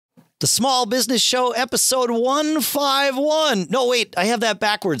The Small Business Show, episode 151. No, wait, I have that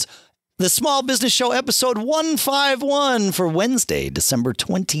backwards. The Small Business Show, episode 151 for Wednesday, December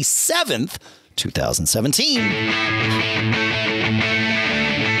 27th, 2017.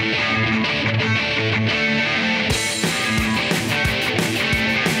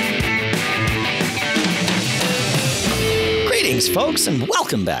 Greetings, folks, and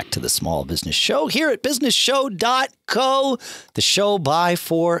welcome back to the Small Business Show here at businessshow.co, the show by,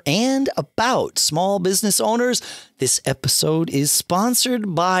 for, and about small business owners. This episode is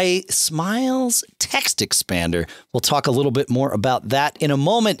sponsored by Smiles Text Expander. We'll talk a little bit more about that in a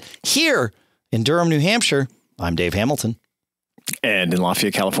moment. Here in Durham, New Hampshire, I'm Dave Hamilton. And in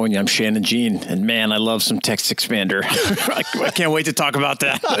Lafayette, California, I'm Shannon Jean. And man, I love some text expander. I can't wait to talk about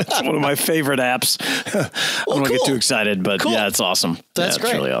that. It's one of my favorite apps. I don't get too excited, but yeah, it's awesome. That's great.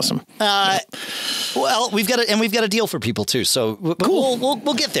 It's really awesome. Well, we've got a deal for people too. So cool.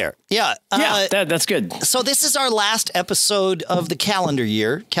 We'll get there. Yeah. That's good. So this is our last episode of the calendar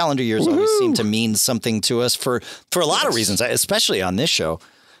year. Calendar years always seem to mean something to us for a lot of reasons, especially on this show.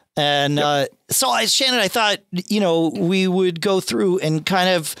 And so, Shannon, I thought, we would go through and kind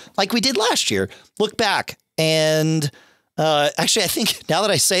of like we did last year, look back. And actually, I think now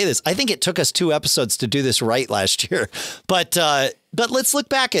that I say this, I think it took us 2 episodes to do this right last year. But let's look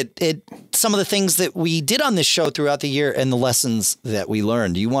back at some of the things that we did on this show throughout the year and the lessons that we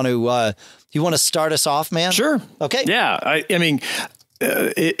learned. Do you want to start us off, man? Sure. OK. Yeah. I mean,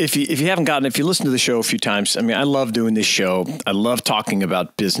 if you haven't gotten, if you listen to the show a few times, I mean, I love doing this show. I love talking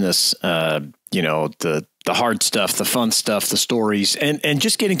about business, the hard stuff, the fun stuff, the stories, and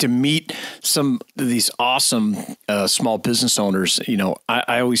just getting to meet some of these awesome small business owners.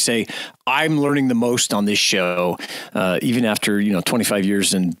 I always say I'm learning the most on this show, even after, 25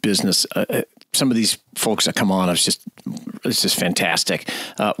 years in business. Some of these folks that come on, it's just fantastic.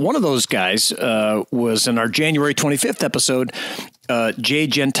 One of those guys was in our January 25th episode, Jay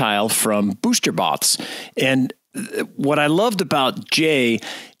Gentile from BoosterBots. And what I loved about Jay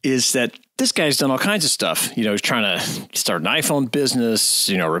is that this guy's done all kinds of stuff. He's trying to start an iPhone business,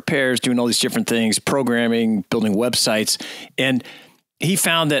 repairs, doing all these different things, programming, building websites. And he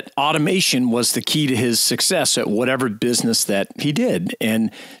found that automation was the key to his success at whatever business that he did,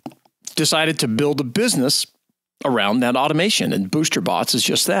 and decided to build a business around that automation. And BoosterBots is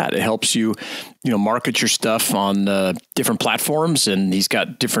just that. It helps you, market your stuff on different platforms, and he's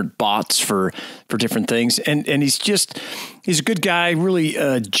got different bots for different things. And he's a good guy,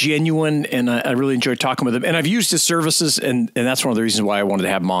 really genuine, and I really enjoyed talking with him. And I've used his services, and that's one of the reasons why I wanted to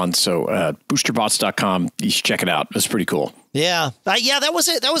have him on. So boosterbots.com, you should check it out. It's pretty cool. Yeah. That was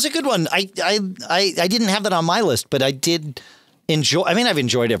it. That was a good one. I didn't have that on my list, but I did enjoy. I mean, I've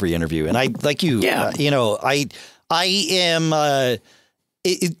enjoyed every interview, and I like you. Yeah. I am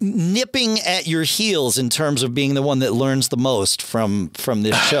nipping at your heels in terms of being the one that learns the most from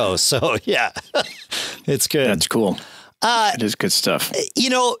this show. So yeah, it's good. That's cool. It is good stuff.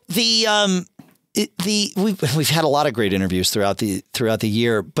 We've had a lot of great interviews throughout the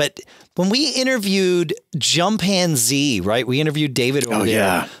year, but when we interviewed Jumpanzee, right? We interviewed David over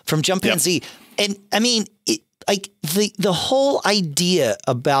there from Jumpanzee, and I mean, the whole idea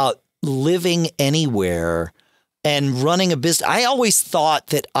about living anywhere and running a business, I always thought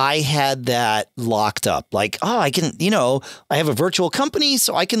that I had that locked up. Like, I can, I have a virtual company,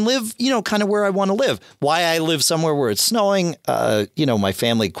 so I can live, kind of where I want to live. Why I live somewhere where it's snowing, my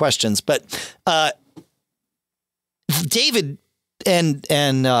family questions. But David and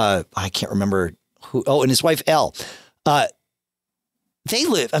I can't remember who. Oh, and his wife Elle. They've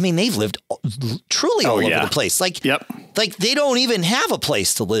lived truly all over the place. Like they don't even have a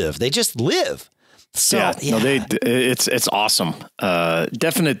place to live. They just live. So it's awesome.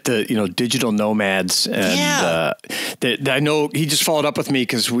 Definite, digital nomads. And I know he just followed up with me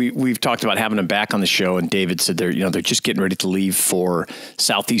because we've talked about having him back on the show. And David said they're just getting ready to leave for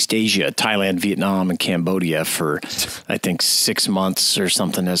Southeast Asia, Thailand, Vietnam, and Cambodia for, I think, 6 months or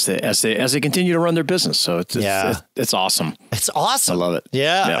something as they continue to run their business. So it's awesome. It's awesome. I love it.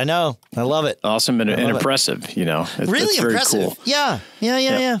 Yeah, I know. I love it. Awesome and impressive. Really impressive. Very cool. Yeah.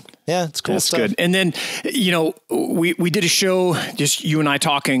 Yeah, it's cool. That's stuff. good. And then, we did a show, just you and I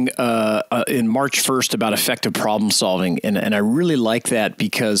talking in March 1st about effective problem solving. And I really like that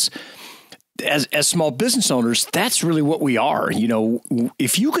because as small business owners, that's really what we are.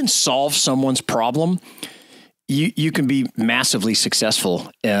 If you can solve someone's problem, you can be massively successful.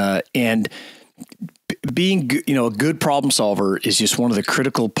 And being, a good problem solver is just one of the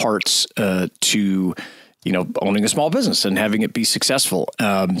critical parts to owning a small business and having it be successful.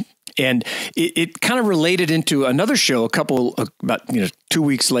 And it kind of related into another show about 2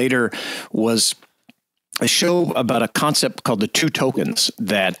 weeks later was a show about a concept called the 2 tokens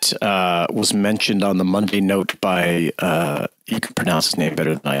that was mentioned on the Monday Note by, you can pronounce his name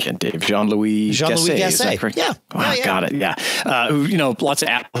better than I can, Dave. Jean-Louis Gasset. Is that correct? Yeah. Got it. Yeah. Lots of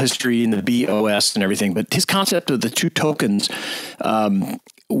Apple history and the BOS and everything. But his concept of the 2 tokens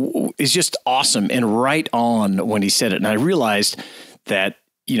is just awesome and right on when he said it. And I realized that,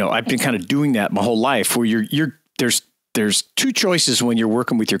 I've been kind of doing that my whole life where there's 2 choices when you're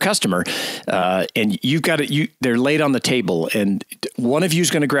working with your customer, and they're laid on the table, and one of you is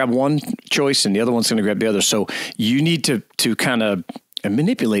going to grab one choice and the other one's going to grab the other. So you need to kind of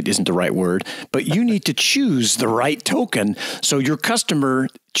manipulate isn't the right word, but you need to choose the right token so your customer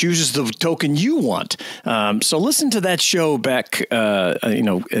chooses the token you want. So listen to that show back,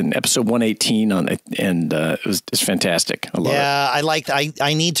 in episode 118 on it, and it's fantastic. I love it. Yeah,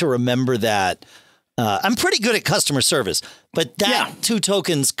 I need to remember that. I'm pretty good at customer service, but that 2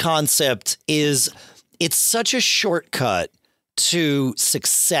 tokens concept it's such a shortcut to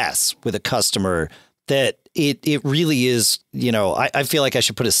success with a customer that it really is, I feel like I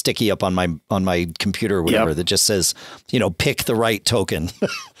should put a sticky up on my computer or whatever that just says, pick the right token.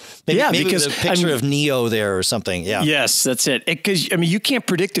 maybe because a picture of Neo there or something. Yeah. Yes, that's it. Because you can't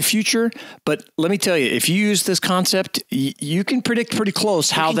predict the future, but let me tell you, if you use this concept, you can predict pretty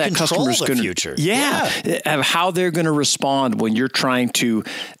close how that customer's going to future. How they're going to respond when you're trying to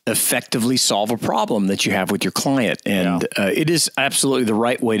effectively solve a problem that you have with your client. And it is absolutely the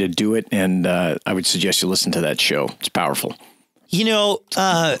right way to do it. And I would suggest you listen to that show. It's powerful.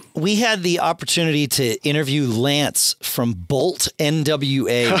 We had the opportunity to interview Lance from Bolt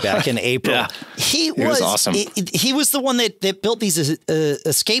NWA back in April. Yeah. He was awesome. He was the one that built these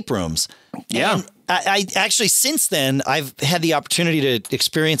escape rooms. Yeah. And I actually, since then, I've had the opportunity to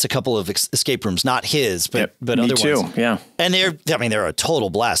experience a couple of escape rooms, not his, but other ones. Me too. Yeah. And they're a total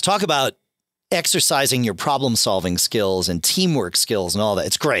blast. Talk about exercising your problem solving skills and teamwork skills and all that.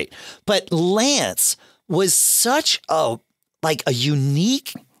 It's great. But Lance was such a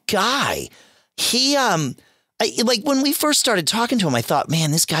unique guy. He, when we first started talking to him, I thought,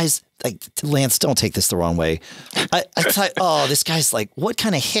 man, this guy's Lance, don't take this the wrong way. I thought, oh, this guy's what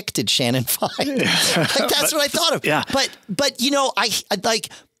kind of hick did Shannon find? That's what I thought of. Yeah. But I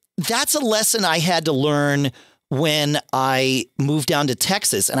that's a lesson I had to learn when I moved down to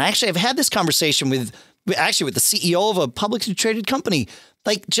Texas. And I've had this conversation with the CEO of a publicly traded company.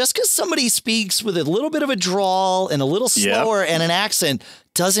 Just because somebody speaks with a little bit of a drawl and a little slower and an accent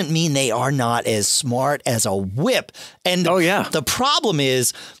doesn't mean they are not as smart as a whip. And the problem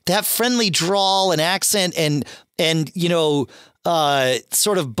is that friendly drawl and accent and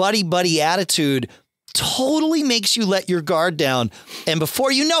sort of buddy attitude totally makes you let your guard down. And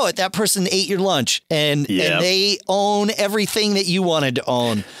before you know it, that person ate your lunch and they own everything that you wanted to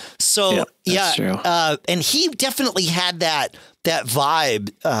own. So, that's true. And he definitely had that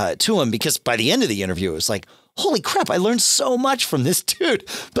vibe to him, because by the end of the interview, it was like, holy crap, I learned so much from this dude.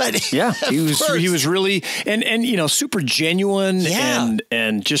 But he was really and super genuine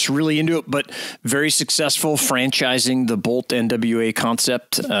and just really into it, but very successful franchising the Bolt NWA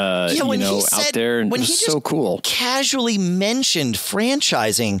concept out there, and it was so cool. Casually mentioned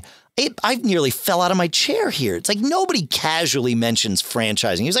franchising, I nearly fell out of my chair here. It's nobody casually mentions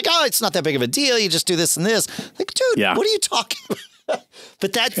franchising. He was like, oh, it's not that big of a deal. You just do this and this. Dude, what are you talking about?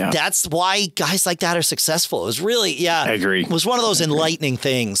 But that's why guys like that are successful. It was really, I agree. It was one of those enlightening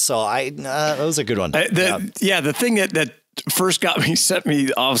things. So it was a good one. The thing that first set me,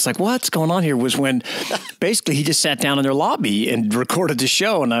 I was like, what's going on here, was when basically he just sat down in their lobby and recorded the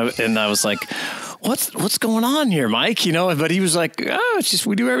show. And I was like, what's going on here, Mike? But he was like, oh, it's just,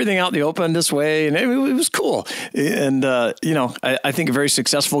 we do everything out in the open this way. And it was cool. And, I think a very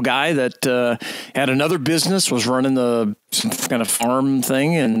successful guy that had another business, was running some kind of farm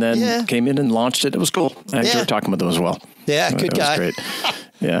thing, and then came in and launched it. It was cool. I enjoyed talking with him as well. Yeah, good guy. It was great.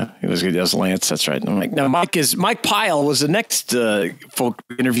 Yeah, it was good. That was Lance. That's right. I'm like, now Mike Pyle was the next folk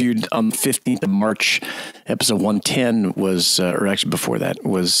interviewed on the 15th of March. Episode 110 was, or actually before that,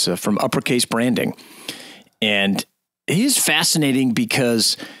 was from Uppercase Branding. And he's fascinating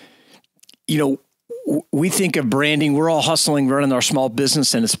because, we think of branding, we're all hustling, running our small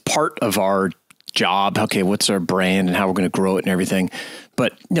business, and it's part of our job. Okay, what's our brand and how we're going to grow it and everything.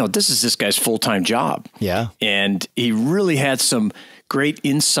 But, this is this guy's full-time job. Yeah. And he really had some great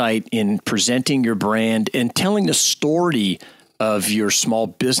insight in presenting your brand and telling the story of your small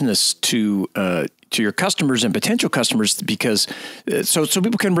business to your customers and potential customers, because so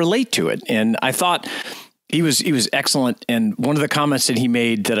people can relate to it. And I thought He was excellent. And one of the comments that he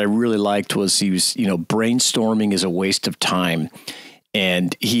made that I really liked was he was, brainstorming is a waste of time.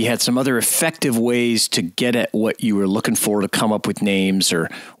 And he had some other effective ways to get at what you were looking for, to come up with names or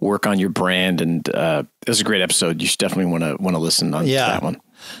work on your brand. And it was a great episode. You should definitely want to listen to that one.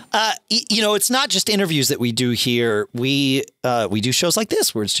 It's not just interviews that we do here. We do shows like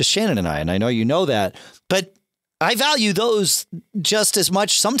this where it's just Shannon and I know you know that, but I value those just as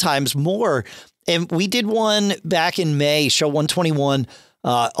much, sometimes more. And we did one back in May, show 121,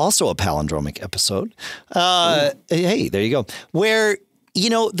 also a palindromic episode. Hey, there you go. Where,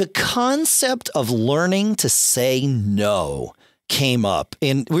 the concept of learning to say no came up.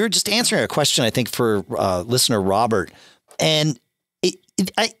 And we were just answering a question, I think, for listener Robert. And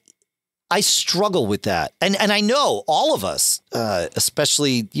I struggle with that. And I know all of us,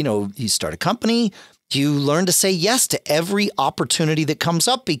 especially, you start a company, you learn to say yes to every opportunity that comes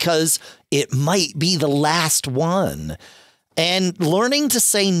up because it might be the last one. And learning to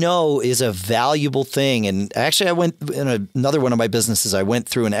say no is a valuable thing. And actually, I went in another one of my businesses. I went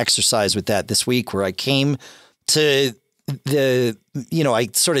through an exercise with that this week where I came to I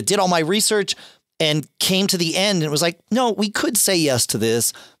sort of did all my research and came to the end and it was like, no, we could say yes to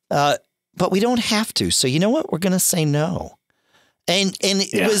this, but we don't have to. So you know what? We're going to say no. And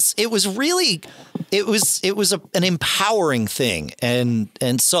it was an empowering thing.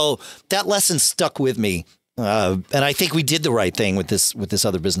 And so that lesson stuck with me. And I think we did the right thing with this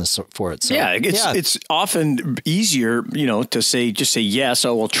other business for it. So, it's often easier, to just say yes.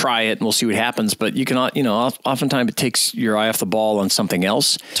 Oh, we'll try it and we'll see what happens. But you can, oftentimes it takes your eye off the ball on something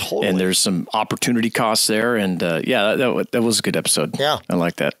else. Totally. And there's some opportunity costs there. And that was a good episode. Yeah, I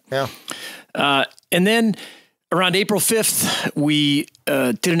like that. Yeah. And then around April 5th, we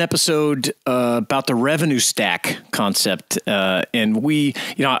did an episode about the revenue stack concept. And we,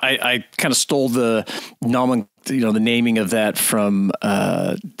 I kind of stole the the naming of that from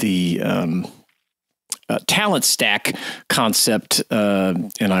the talent stack concept.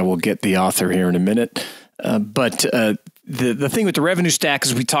 And I will get the author here in a minute. But the thing with the revenue stack,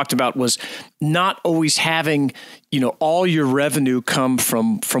 as we talked about, was not always having, all your revenue come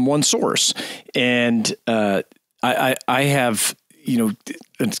from one source. And I have,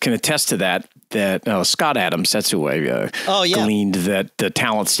 can attest to that Scott Adams, that's who I gleaned the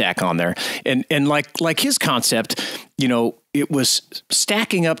talent stack on there. And like his concept, it was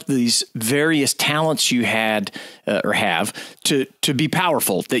stacking up these various talents you had or have to be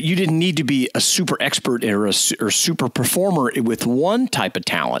powerful, that you didn't need to be a super expert or super performer with one type of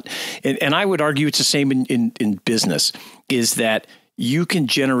talent. And I would argue it's the same in business, is that you can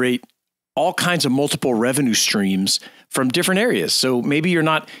generate all kinds of multiple revenue streams from different areas. So maybe you're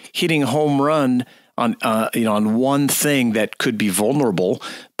not hitting a home run on one thing that could be vulnerable,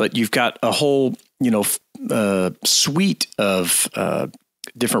 but you've got a whole, suite of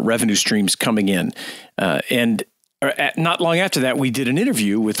different revenue streams coming in. And not long after that, we did an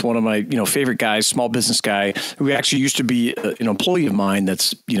interview with one of my, favorite guys, small business guy, who actually used to be an employee of mine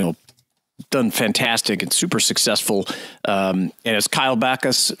that's, done fantastic and super successful. And it's Kyle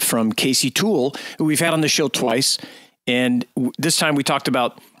Baccus from KCTool, who we've had on the show twice. And this time we talked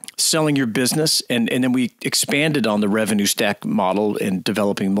about selling your business, and then we expanded on the revenue stack model and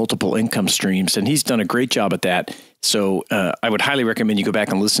developing multiple income streams. And he's done a great job at that. So I would highly recommend you go back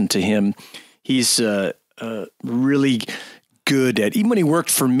and listen to him. He's really good at, even when he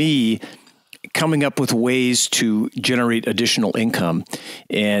worked for me, coming up with ways to generate additional income.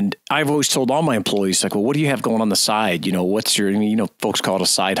 And I've always told all my employees, like, well, what do you have going on the side? What's your, folks call it a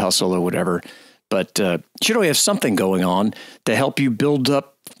side hustle or whatever, but you should always have something going on to help you build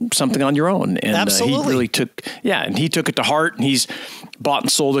up something on your own. And Absolutely. He really took it to heart, and he's bought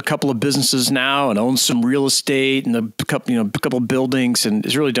and sold a couple of businesses now and owns some real estate and a couple of buildings, and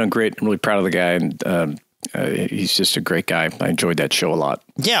has really done great. I'm really proud of the guy. And, he's just a great guy. I enjoyed that show a lot.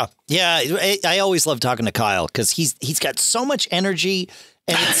 Yeah. I always love talking to Kyle because he's got so much energy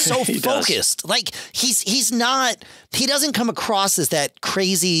and it's so focused. Like he doesn't come across as that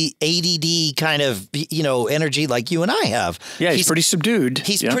crazy ADD kind of, energy like you and I have. Yeah. He's pretty subdued.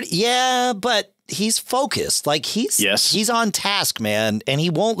 But he's focused. Like he's on task, man. And he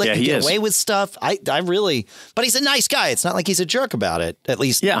won't let you get away with stuff. But he's a nice guy. It's not like he's a jerk about it. At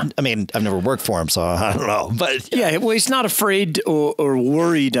least, I mean, I've never worked for him, so I don't know. But well, he's not afraid or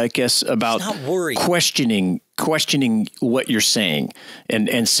worried, I guess, about questioning what you're saying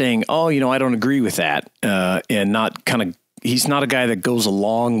and saying, oh, I don't agree with that. And not kind of he's not a guy that goes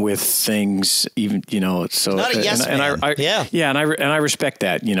along with things, even, you know, so not a yes man. And I respect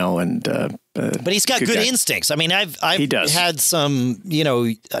that, you know, and but he's got good instincts. I mean, I've had some, you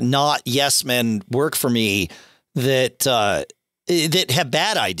know, not yes men work for me that that have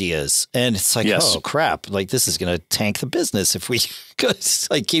bad ideas, and it's like, oh crap, like this is going to tank the business if we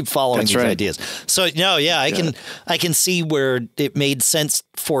like keep following these ideas. So no, I can see where it made sense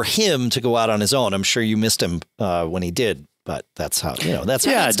for him to go out on his own. I'm sure you missed him when he did, but that's how, you know, that's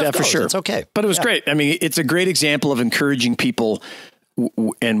how that stuff for goes. sure. It's okay, but it was great. I mean, it's a great example of encouraging people.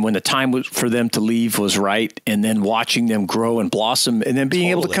 And when the time was for them to leave was right, and then watching them grow and blossom, and then being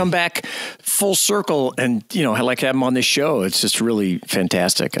able to come back full circle and, you know, like have them on this show. It's just really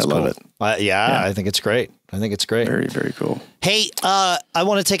fantastic. I love it. I think it's great. I think it's great. Very, very cool. Hey, I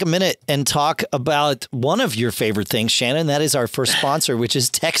want to take a minute and talk about one of your favorite things, Shannon. That is our first sponsor, which is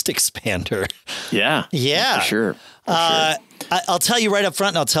Text Expander. Yeah. For sure. I'll tell you right up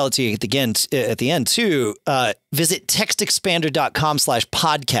front, and I'll tell it to you at the end too. Visit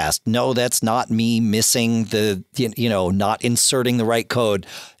textexpander.com/podcast. No, that's not me missing not inserting the right code.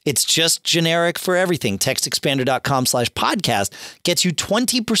 It's just generic for everything. Textexpander.com/podcast gets you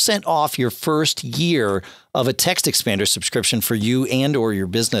 20% off your first year of a Text Expander subscription for you and or your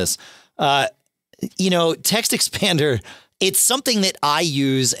business. Text Expander, it's something that I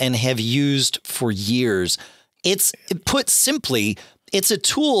use and have used for years. Put simply, it's a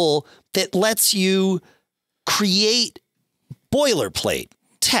tool that lets you create boilerplate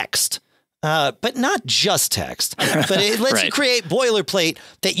text, but not just text, but it lets you create boilerplate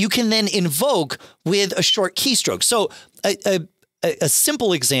that you can then invoke with a short keystroke. So a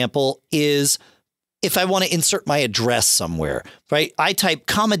simple example is if I want to insert my address somewhere, right? I type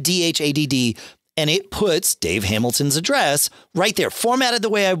DHADD and it puts Dave Hamilton's address right there, formatted the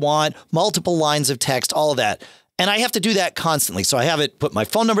way I want, multiple lines of text, all of that. And I have to do that constantly. So I have it put my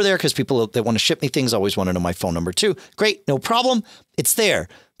phone number there because people that want to ship me things always want to know my phone number too. Great, no problem. It's there.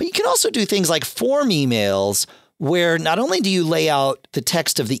 But you can also do things like form emails where not only do you lay out the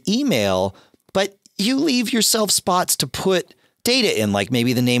text of the email, but you leave yourself spots to put data in, like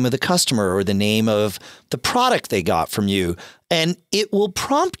maybe the name of the customer or the name of the product they got from you. And it will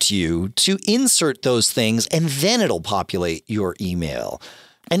prompt you to insert those things, and then it'll populate your email.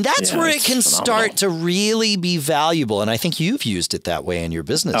 And that's where it can start to really be valuable. And I think you've used it that way in your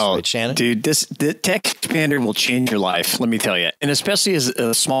business, right, Shannon? Dude, the Text Expander will change your life, let me tell you. And especially as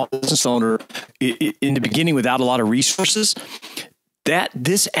a small business owner in the beginning without a lot of resources,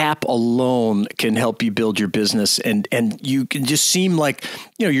 this app alone can help you build your business, and you can just seem like,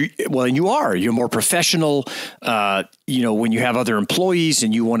 you're more professional. When you have other employees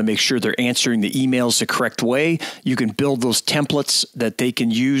and you want to make sure they're answering the emails the correct way, you can build those templates that they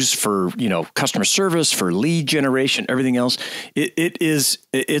can use for, customer service, for lead generation, everything else.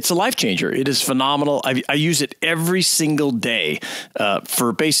 It's a life changer. It is phenomenal. I use it every single day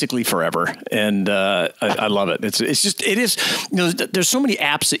for basically forever. And I love it. It is, there's so many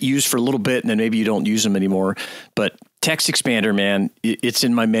apps that you use for a little bit and then maybe you don't use them anymore. But Text Expander, man, it's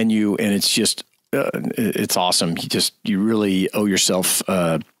in my menu and it's just, it's awesome. You really owe yourself.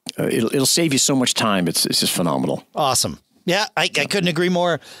 It'll save you so much time. It's just phenomenal. Awesome. Yeah, I couldn't agree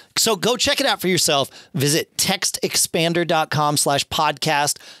more. So go check it out for yourself. Visit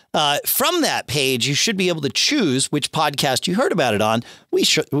textexpander.com/podcast. From that page, you should be able to choose which podcast you heard about it on. We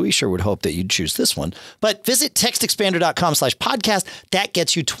sure would hope that you'd choose this one. But visit textexpander.com/podcast. That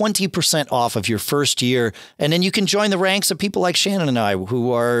gets you 20% off of your first year. And then you can join the ranks of people like Shannon and I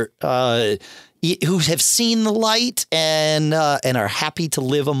who have seen the light and are happy to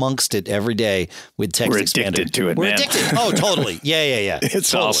live amongst it every day with Text Expander. We're addicted to it, We're man. addicted. Oh, totally. Yeah. It's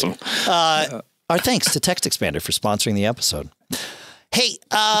totally awesome. Our thanks to Text Expander for sponsoring the episode. Hey,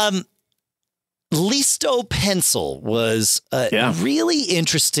 Listo Pencil was a really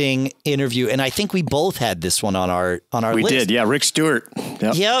interesting interview, and I think we both had this one on our list. We did, yeah. Rick Stewart.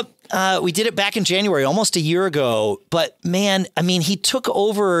 Yep. We did it back in January, almost a year ago. But man, I mean, he took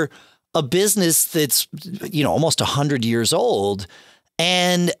over a business that's, almost 100 years old.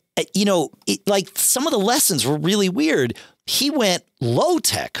 And, some of the lessons were really weird. He went low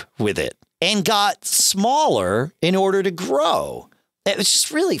tech with it and got smaller in order to grow. It was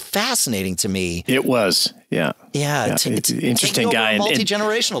just really fascinating to me. It was. Yeah. Yeah. It's an interesting guy. A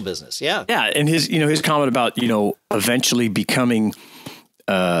multi-generational business. Yeah. Yeah. And his comment about, eventually becoming,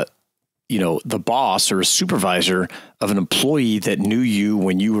 the boss or a supervisor of an employee that knew you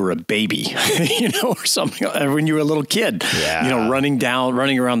when you were a baby, or something, when you were a little kid,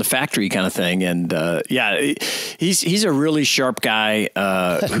 running around the factory kind of thing. And he's a really sharp guy.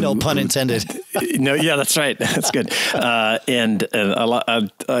 No pun intended. No, yeah, that's right. That's good. And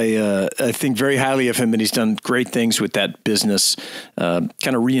I think very highly of him, and he's done great things with that business, kind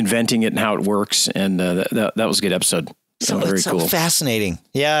of reinventing it and how it works. And that was a good episode. So very it's cool. So fascinating.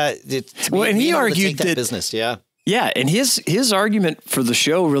 Yeah. And he argued that business. Yeah. Yeah. And his argument for the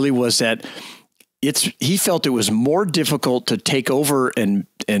show really was that he felt it was more difficult to take over and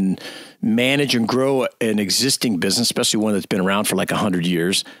manage and grow an existing business, especially one that's been around for like 100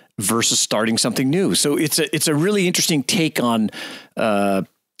 years versus starting something new. So it's a really interesting take on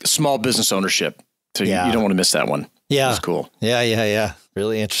small business ownership. So you don't want to miss that one. Yeah. That's cool. Yeah.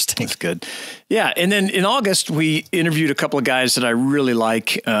 Really interesting. That's good. Yeah. And then in August, we interviewed a couple of guys that I really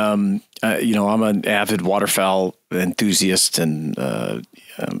like. I'm an avid waterfowl enthusiast and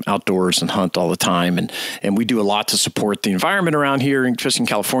outdoors and hunt all the time. And we do a lot to support the environment around here, especially in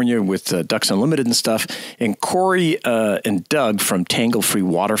California with Ducks Unlimited and stuff. And Cory and Doug from Tanglefree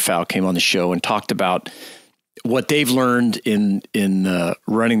Waterfowl came on the show and talked about what they've learned in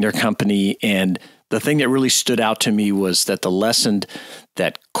running their company. And the thing that really stood out to me was that the lesson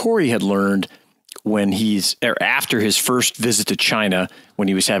that Cory had learned after his first visit to China, when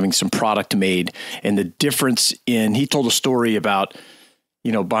he was having some product made, and the difference he told a story about,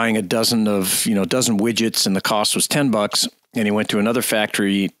 buying a dozen widgets and the cost was $10, and he went to another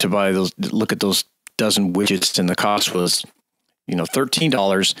factory to look at those dozen widgets and the cost was,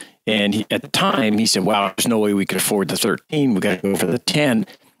 $13. And at the time he said, wow, there's no way we could afford the 13. We got to go for the 10.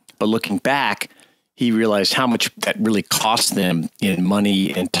 But looking back, he realized how much that really cost them in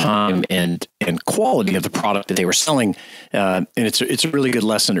money and time and quality of the product that they were selling. And it's a really good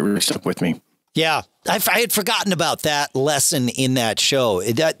lesson. It really stuck with me. Yeah, I had forgotten about that lesson in that show.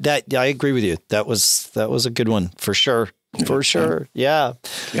 That I agree with you. That was a good one for sure. For sure. Yeah.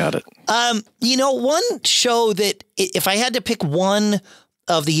 Got it. One show that if I had to pick one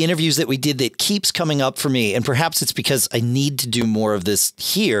of the interviews that we did that keeps coming up for me, and perhaps it's because I need to do more of this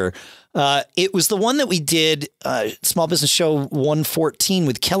here. It was the one that we did, Small Business Show 114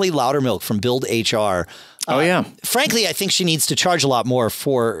 with Kelly Loudermilk from Build HR. Oh yeah. Frankly, I think she needs to charge a lot more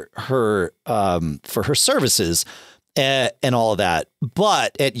for her services and all of that.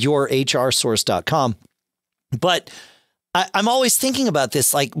 But at yourhrsource.com. But I'm always thinking about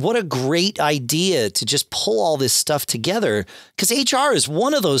this, like what a great idea to just pull all this stuff together, because HR is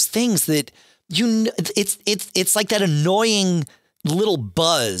one of those things that it's like that annoying little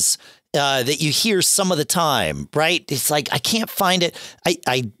buzz that you hear some of the time, right? It's like, I can't find it.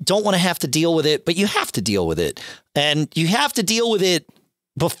 I don't want to have to deal with it, but you have to deal with it, and you have to deal with it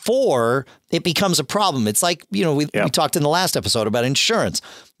before it becomes a problem. It's like, we talked in the last episode about insurance.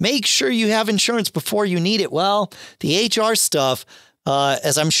 Make sure you have insurance before you need it. Well, the HR stuff,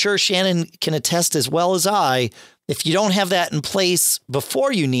 as I'm sure Shannon can attest as well as I, if you don't have that in place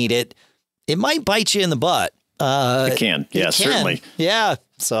before you need it, it might bite you in the butt. It can. Yeah, certainly. Yeah.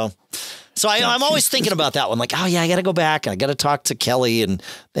 So I'm always thinking about that one. Like, oh yeah, I got to go back and I got to talk to Kelly and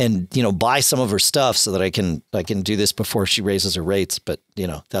buy some of her stuff so that I can do this before she raises her rates. But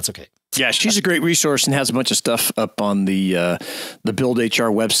that's okay. Yeah, she's a great resource and has a bunch of stuff up on the Build HR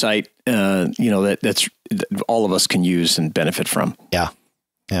website. That's all of us can use and benefit from. Yeah,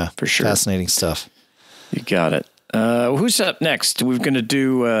 for sure. Fascinating stuff. You got it. Who's up next? We're going to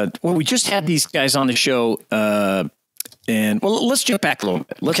do. We just had these guys on the show. And let's jump back a little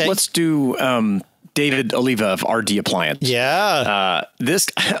bit. Let's do David Oliva of RD Appliance. Yeah.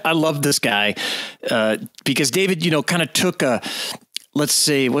 I love this guy because David, kind of took let's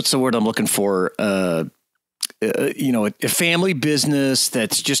say, what's the word I'm looking for? A family business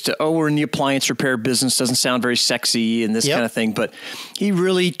that's just, we're in the appliance repair business. Doesn't sound very sexy and this kind of thing, but he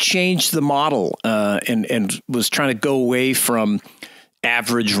really changed the model and was trying to go away from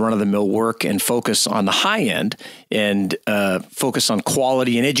average run-of-the-mill work and focus on the high end and focus on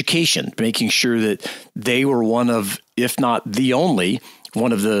quality and education, making sure that they were one of, if not the only,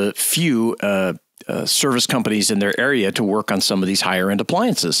 one of the few service companies in their area to work on some of these higher end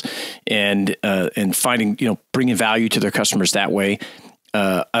appliances and finding, bringing value to their customers that way.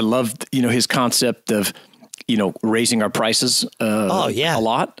 I loved, his concept of, raising our prices a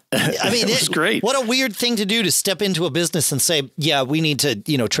lot. I mean, it was great. What a weird thing to do, to step into a business and say, yeah, we need to,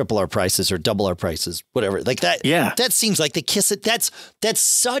 triple our prices or double our prices, whatever. Like that. Yeah. That seems like the kiss it. That's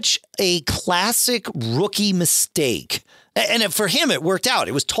such a classic rookie mistake. And for him, it worked out.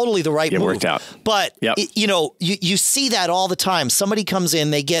 It was totally the right move. It worked out. But, you see that all the time. Somebody comes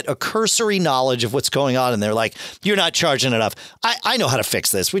in, they get a cursory knowledge of what's going on, and they're like, you're not charging enough. I know how to fix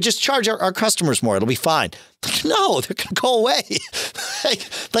this. We just charge our customers more. It'll be fine. No, they're going to go away.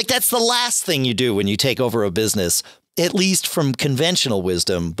 like, that's the last thing you do when you take over a business, at least from conventional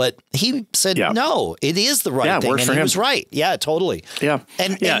wisdom. But he said, no, it is the right thing. And he was right. Yeah, totally. Yeah.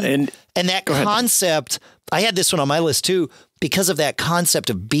 And that concept, I had this one on my list too, because of that concept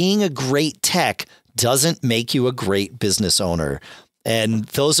of being a great tech doesn't make you a great business owner. And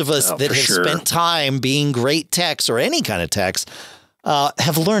those of us that have spent time being great techs or any kind of techs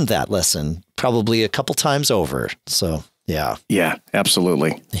have learned that lesson probably a couple times over. So, yeah. Yeah,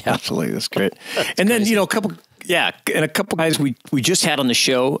 absolutely. Yeah. Absolutely. That's great. And then, a couple guys we just had on the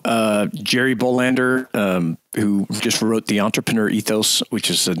show, Jerry Bolander, who just wrote The Entrepreneur Ethos, which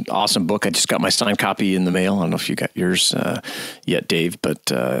is an awesome book. I just got my signed copy in the mail. I don't know if you got yours yet, Dave, but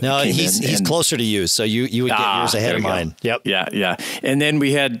no, he's closer to you, so you would get yours ahead of mine. Yep. Yeah. And then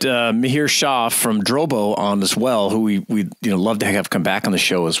we had Mihir Shah from Drobo on as well, who we love to have come back on the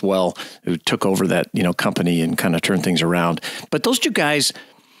show as well, who took over that company and kind of turned things around. But those two guys,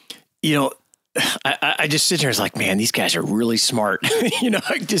 I just sit here and it's like, man, these guys are really smart.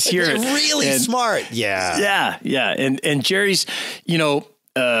 I just hear it. Really smart. Yeah. Yeah. And Jerry's,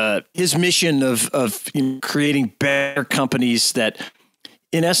 his mission of creating better companies that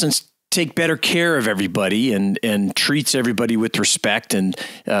in essence take better care of everybody and treats everybody with respect. And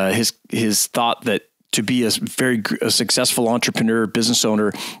his thought that to be a successful entrepreneur, business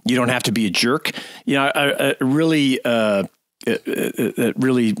owner, you don't have to be a jerk. I really, it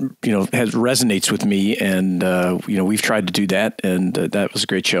really, resonates with me. And, we've tried to do that. And that was a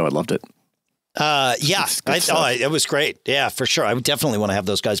great show. I loved it. It was great. Yeah, for sure. I would definitely want to have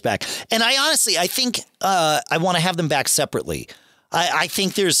those guys back. And I think I want to have them back separately. I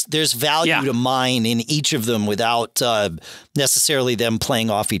think there's value to mine in each of them without necessarily them playing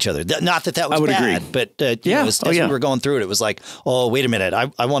off each other. Not that was bad, agree. But as we were going through it, it was like, oh, wait a minute.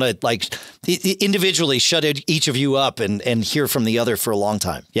 I want to individually shut each of you up and hear from the other for a long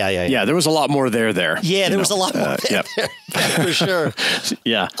time. Yeah. There was a lot more there. Yeah, there was a lot more there. Yeah, for sure.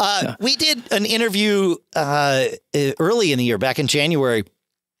 Yeah. We did an interview early in the year, back in January,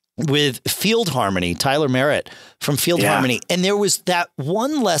 with Field Harmony, Tyler Merritt from Field Harmony. And there was that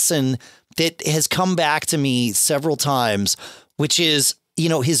one lesson that has come back to me several times, which is,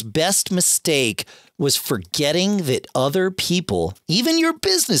 his best mistake was forgetting that other people, even your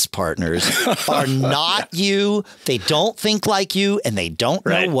business partners, are not you. They don't think like you, and they don't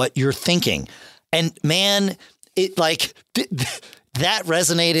know what you're thinking. And man, it that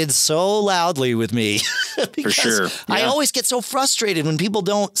resonated so loudly with me. For sure. Yeah. I always get so frustrated when people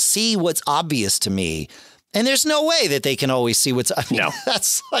don't see what's obvious to me. And there's no way that they can always see what's no.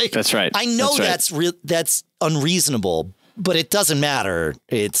 That's right. I know that's unreasonable, but it doesn't matter.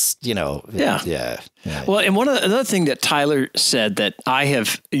 It's, Yeah. Well, and another thing that Tyler said that I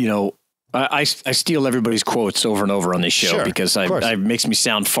have, I steal everybody's quotes over and over on this show because it makes me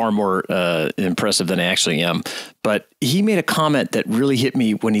sound far more impressive than I actually am. But he made a comment that really hit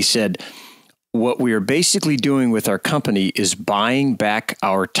me when he said, what we are basically doing with our company is buying back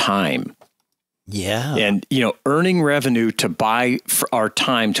our time. Yeah. And, earning revenue to buy for our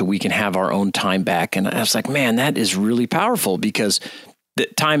time till we can have our own time back. And I was like, man, that is really powerful because the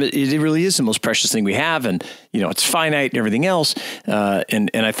time, it really is the most precious thing we have. And, it's finite and everything else. And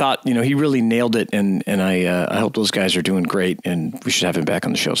I thought, he really nailed it. And I hope those guys are doing great and we should have him back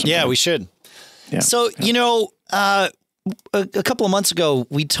on the show sometime. Yeah, we should. Yeah. So, a couple of months ago,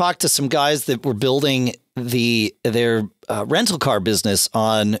 we talked to some guys that were building their rental car business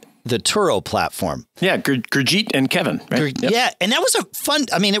on the Turo platform. Yeah, Gurjeet and Kevin. Right? Yep. Yeah, and that was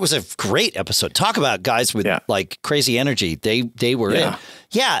it was a great episode. Talk about guys with crazy energy. They were in.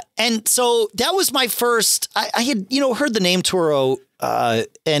 Yeah, and so that was my first. I had heard the name Turo,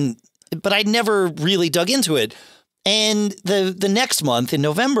 but I'd never really dug into it. And the next month in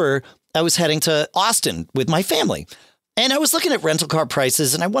November, I was heading to Austin with my family. And I was looking at rental car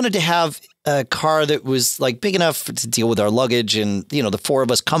prices, and I wanted to have a car that was big enough to deal with our luggage and, the four of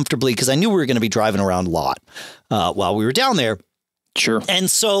us comfortably, because I knew we were going to be driving around a lot while we were down there. Sure.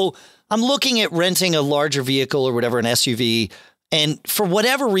 And so I'm looking at renting a larger vehicle or whatever, an SUV. And for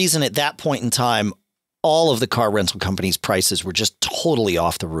whatever reason at that point in time, all of the car rental companies' prices were just totally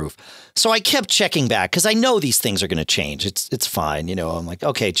off the roof. So I kept checking back because I know these things are going to change. It's fine. I'm like,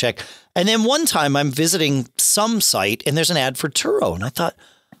 okay, check. And then one time I'm visiting some site and there's an ad for Turo. And I thought,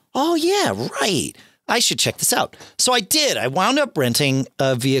 oh, yeah, right. I should check this out. So I did. I wound up renting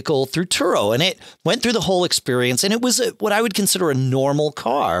a vehicle through Turo, and it went through the whole experience. And it was what I would consider a normal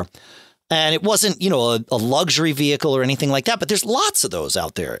car. And it wasn't, a luxury vehicle or anything like that. But there's lots of those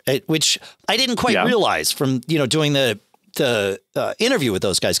out there, which I didn't quite realize from, doing the interview with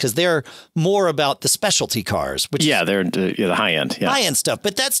those guys, because they're more about the specialty cars. Which they're the high end. Yeah. High end stuff.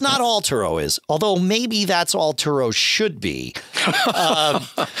 But that's not all Turo is, although maybe that's all Turo should be.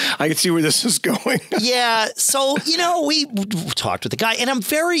 I can see where this is going. Yeah. So, we talked with the guy, and I'm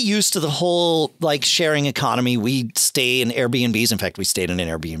very used to the whole sharing economy. We stay in Airbnbs. In fact, we stayed in an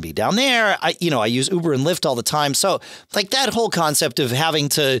Airbnb down there. I use Uber and Lyft all the time. So that whole concept of having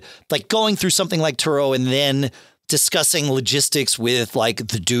to going through something like Turo and then discussing logistics with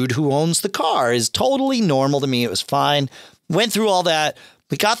the dude who owns the car is totally normal to me. It was fine. Went through all that.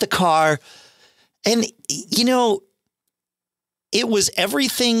 We got the car, and it was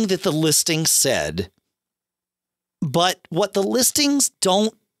everything that the listing said. But what the listings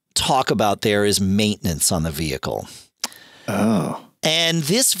don't talk about there is maintenance on the vehicle. Oh. And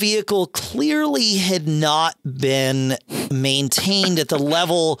this vehicle clearly had not been maintained at the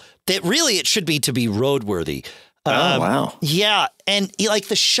level that really it should be to be roadworthy. Wow. Yeah. And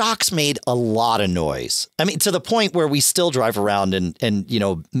the shocks made a lot of noise. I mean, to the point where we still drive around and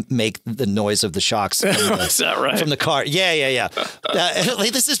make the noise of the shocks. Is that right? From the car. Yeah.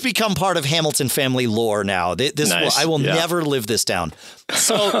 This has become part of Hamilton family lore now. Nice. I will never live this down.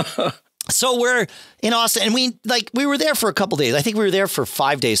 So we're in Austin, and we were there for a couple days. I think we were there for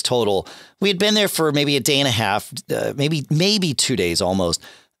 5 days total. We had been there for maybe a day and a half, maybe 2 days almost.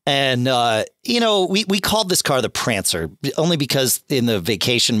 And, we called this car the Prancer only because in the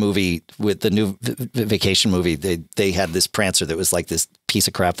vacation movie, with the new vacation movie, they had this Prancer that was this piece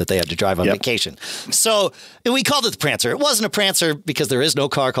of crap that they had to drive on vacation. So we called it the Prancer. It wasn't a Prancer because there is no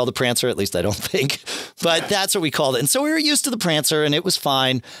car called the Prancer, at least I don't think. But that's what we called it. And so we were used to the Prancer, and it was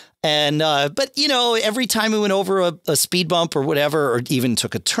fine. And but, every time we went over a speed bump or whatever, or even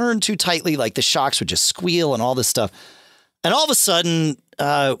took a turn too tightly, the shocks would just squeal and all this stuff. And all of a sudden,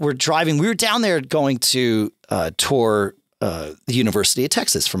 we're driving. We were down there going to tour the University of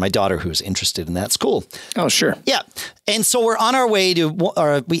Texas for my daughter, who's interested in that school. Oh, sure. Yeah. And so we're on our way to,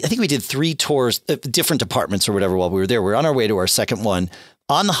 I think we did 3 tours, different departments or whatever while we were there. We're on our way to our second one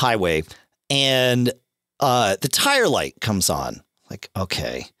on the highway, and the tire light comes on.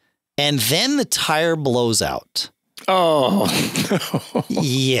 Okay. And then the tire blows out. Oh, no.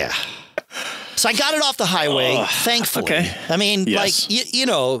 Yeah. So I got it off the highway, thankfully. Okay. I mean, yes.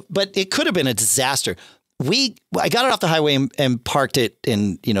 But it could have been a disaster. I got it off the highway and parked it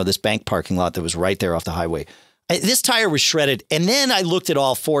in, this bank parking lot that was right there off the highway. This tire was shredded. And then I looked at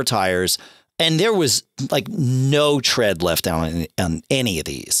all 4 tires, and there was no tread left on any of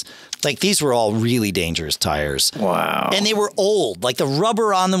these. These were all really dangerous tires. Wow. And they were old. The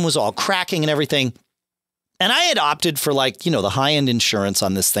rubber on them was all cracking and everything. And I had opted for the high end insurance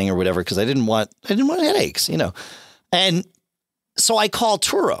on this thing or whatever, because I didn't want headaches, And so I called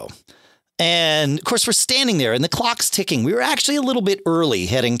Turo, and of course we're standing there and the clock's ticking. We were actually a little bit early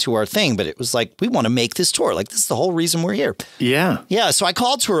heading to our thing, but it was we want to make this tour. This is the whole reason we're here. Yeah. Yeah. So I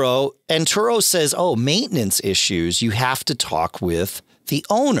called Turo, and Turo says, "Oh, maintenance issues. You have to talk with the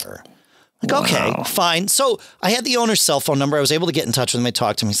owner." Okay, fine. So I had the owner's cell phone number. I was able to get in touch with him. I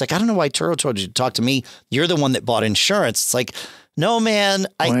talked to him. He's like, "I don't know why Turo told you to talk to me. You're the one that bought insurance." It's no, man,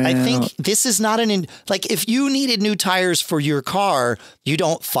 I think this is not if you needed new tires for your car, you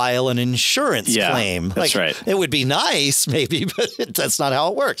don't file an insurance claim. That's right. It would be nice maybe, but that's not how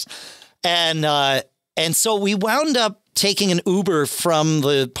it works. And so we wound up taking an Uber from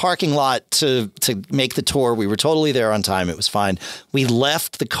the parking lot to make the tour. We were totally there on time. It was fine. We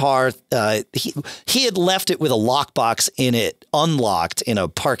left the car. He had left it with a lockbox in it, unlocked in a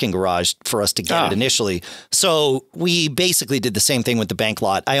parking garage for us to get it initially. So we basically did the same thing with the bank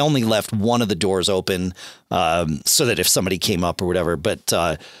lot. I only left one of the doors open so that if somebody came up or whatever, but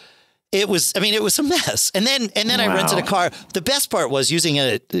it was a mess. And then I rented a car. The best part was using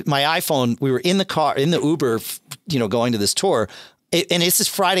my iPhone. We were in the car, in the Uber, going to this tour. And it's this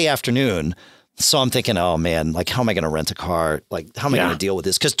Friday afternoon. So I'm thinking, oh man, how am I going to rent a car? How am I going to deal with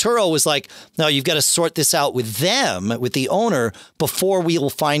this? Because Turo was no, you've got to sort this out with them, with the owner, before we will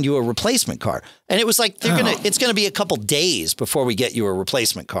find you a replacement car. And it was it's going to be a couple days before we get you a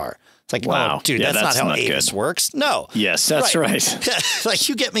replacement car. It's wow, oh, dude, that's not how Avis works. No. Yes, that's right.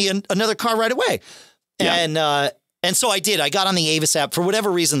 You get me another car right away. Yeah. And so I did. I got on the Avis app. For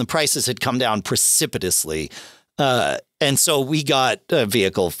whatever reason, the prices had come down precipitously. And so we got a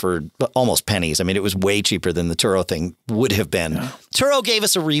vehicle for almost pennies. I mean, it was way cheaper than the Turo thing would have been. Yeah. Turo gave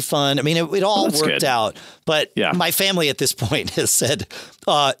us a refund. I mean, it all worked out. But my family at this point has said,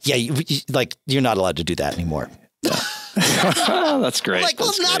 you're not allowed to do that anymore. Yeah. That's great. Like,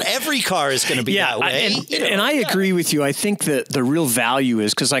 well, not every car is going to be that way. And I agree with you. I think that the real value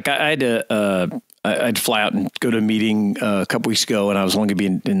is because, like, I had to I'd fly out and go to a meeting a couple weeks ago, and I was only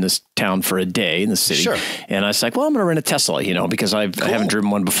going to be in this town for a day in the city. Sure. And I was like, well, I'm going to rent a Tesla, because I haven't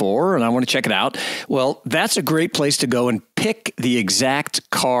driven one before, and I want to check it out. Well, that's a great place to go and pick the exact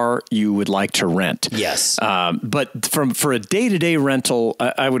car you would like to rent. Yes. But for a day-to-day rental,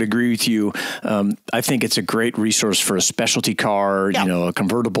 I would agree with you. I think it's a great resource for a specialty car, a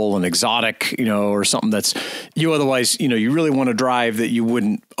convertible, an exotic, or something that's you otherwise, you really want to drive that you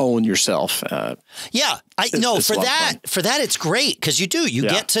wouldn't own yourself. For that it's great because you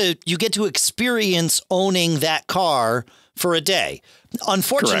get to experience owning that car for a day.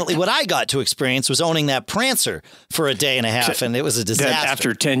 Unfortunately, what I got to experience was owning that Prancer for a day and a half, and it was a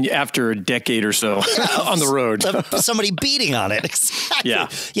disaster. After a decade or so on the road, somebody beating on it. Exactly.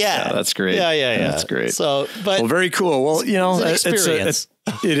 Yeah, that's great. Yeah. That's great. So, but very cool. Well, it's an experience.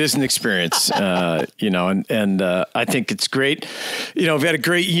 It is an experience, and I think it's great. We've had a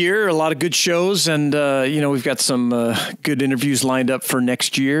great year, a lot of good shows, and we've got some good interviews lined up for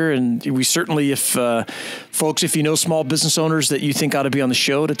next year. And we certainly, if you know small business owners that you think ought to be on the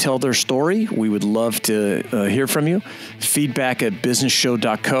show to tell their story, we would love to hear from you. Feedback at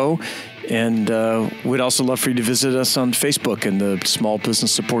businessshow.co. And we'd also love for you to visit us on Facebook in the Small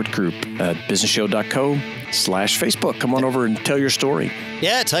Business Support Group at businessshow.co/Facebook. Come on over and tell your story.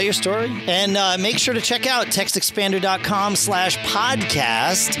 Yeah, tell your story. And make sure to check out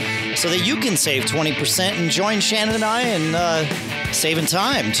textexpander.com/podcast so that you can save 20% and join Shannon and I in saving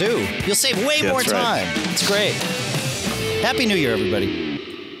time, too. You'll save way more time. It's great. Happy New Year, everybody.